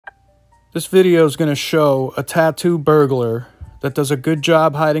This video is going to show a tattoo burglar that does a good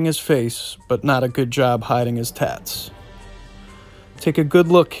job hiding his face, but not a good job hiding his tats. Take a good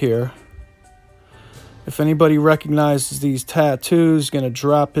look here. If anybody recognizes these tattoos, going to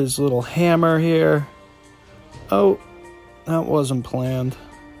drop his little hammer here. Oh, that wasn't planned.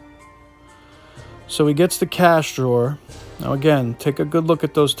 So he gets the cash drawer. Now again, take a good look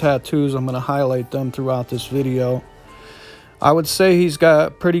at those tattoos. I'm going to highlight them throughout this video. I would say he's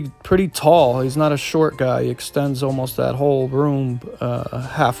got pretty tall. He's not a short guy. He extends almost that whole room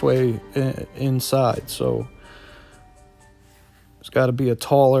halfway inside. So it's got to be a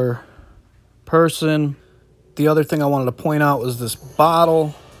taller person. The other thing I wanted to point out was this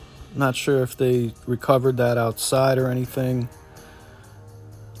bottle. Not sure if they recovered that outside or anything.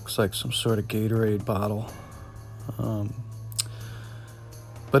 Looks like some sort of Gatorade bottle.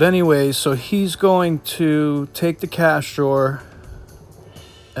 But anyway, so he's going to take the cash drawer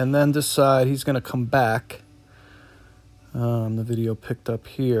and then decide he's going to come back. The video picked up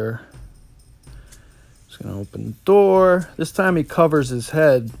here. He's going to open the door. This time he covers his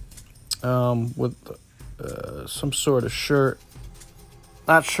head with some sort of shirt.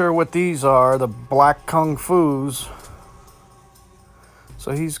 Not sure what these are, the black kung fus.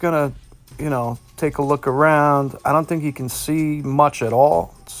 So he's going to, take a look around. I don't think he can see much at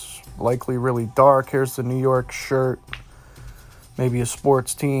all. It's likely really dark. Here's the New York shirt. Maybe a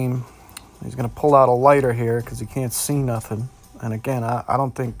sports team. He's going to pull out a lighter here because he can't see nothing. And again, I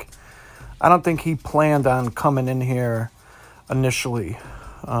don't think he planned on coming in here initially.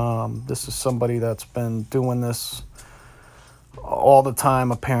 This is somebody that's been doing this all the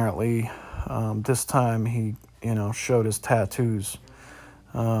time, apparently. This time he, showed his tattoos.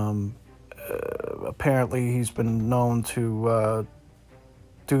 Apparently he's been known to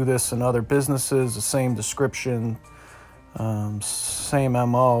do this in other businesses, the same description, same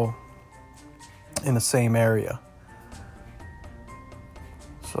MO in the same area.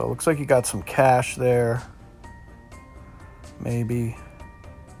 So it looks like he got some cash there. Maybe.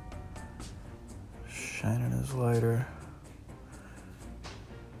 Shining his lighter.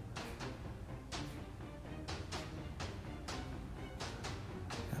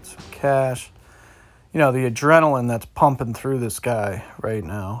 Got some cash. The adrenaline that's pumping through this guy right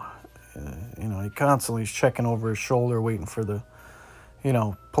now. He constantly is checking over his shoulder, waiting for the,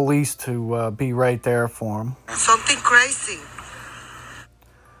 police to be right there for him. Something crazy.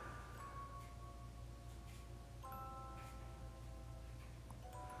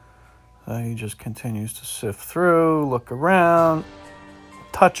 So he just continues to sift through, look around,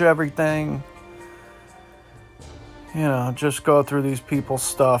 touch everything. Just go through these people's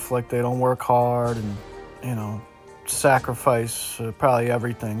stuff like they don't work hard and, sacrifice probably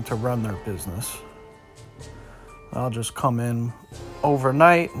everything to run their business. I'll just come in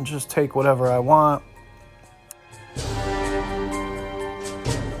overnight and just take whatever I want.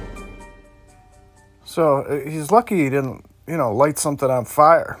 So he's lucky he didn't, light something on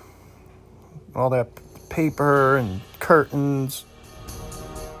fire. All that paper and curtains.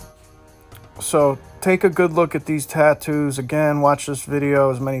 So take a good look at these tattoos. Again, watch this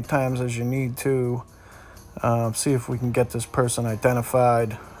video as many times as you need to. See if we can get this person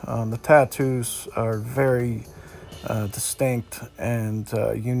identified. The tattoos are very distinct and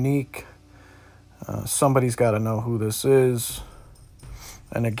unique. Somebody's got to know who this is.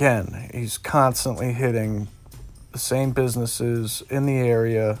 And again, he's constantly hitting the same businesses in the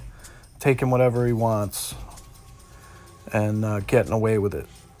area, taking whatever he wants, and getting away with it.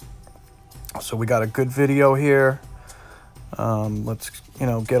 So we got a good video here. Let's,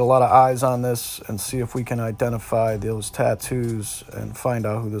 get a lot of eyes on this and see if we can identify those tattoos and find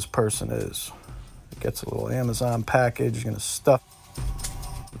out who this person is. He gets a little Amazon package. He's going to stuff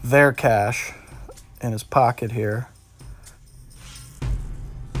their cash in his pocket here.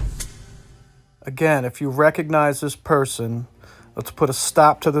 Again, if you recognize this person, let's put a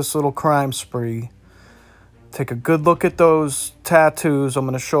stop to this little crime spree. Take a good look at those tattoos. I'm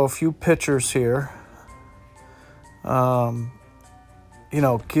going to show a few pictures here.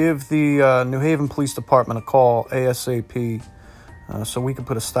 Give the New Haven Police Department a call ASAP so we can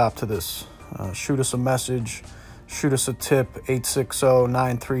put a stop to this. Shoot us a message. Shoot us a tip,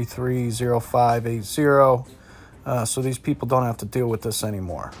 860-933-0580, so these people don't have to deal with this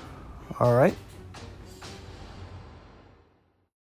anymore. All right?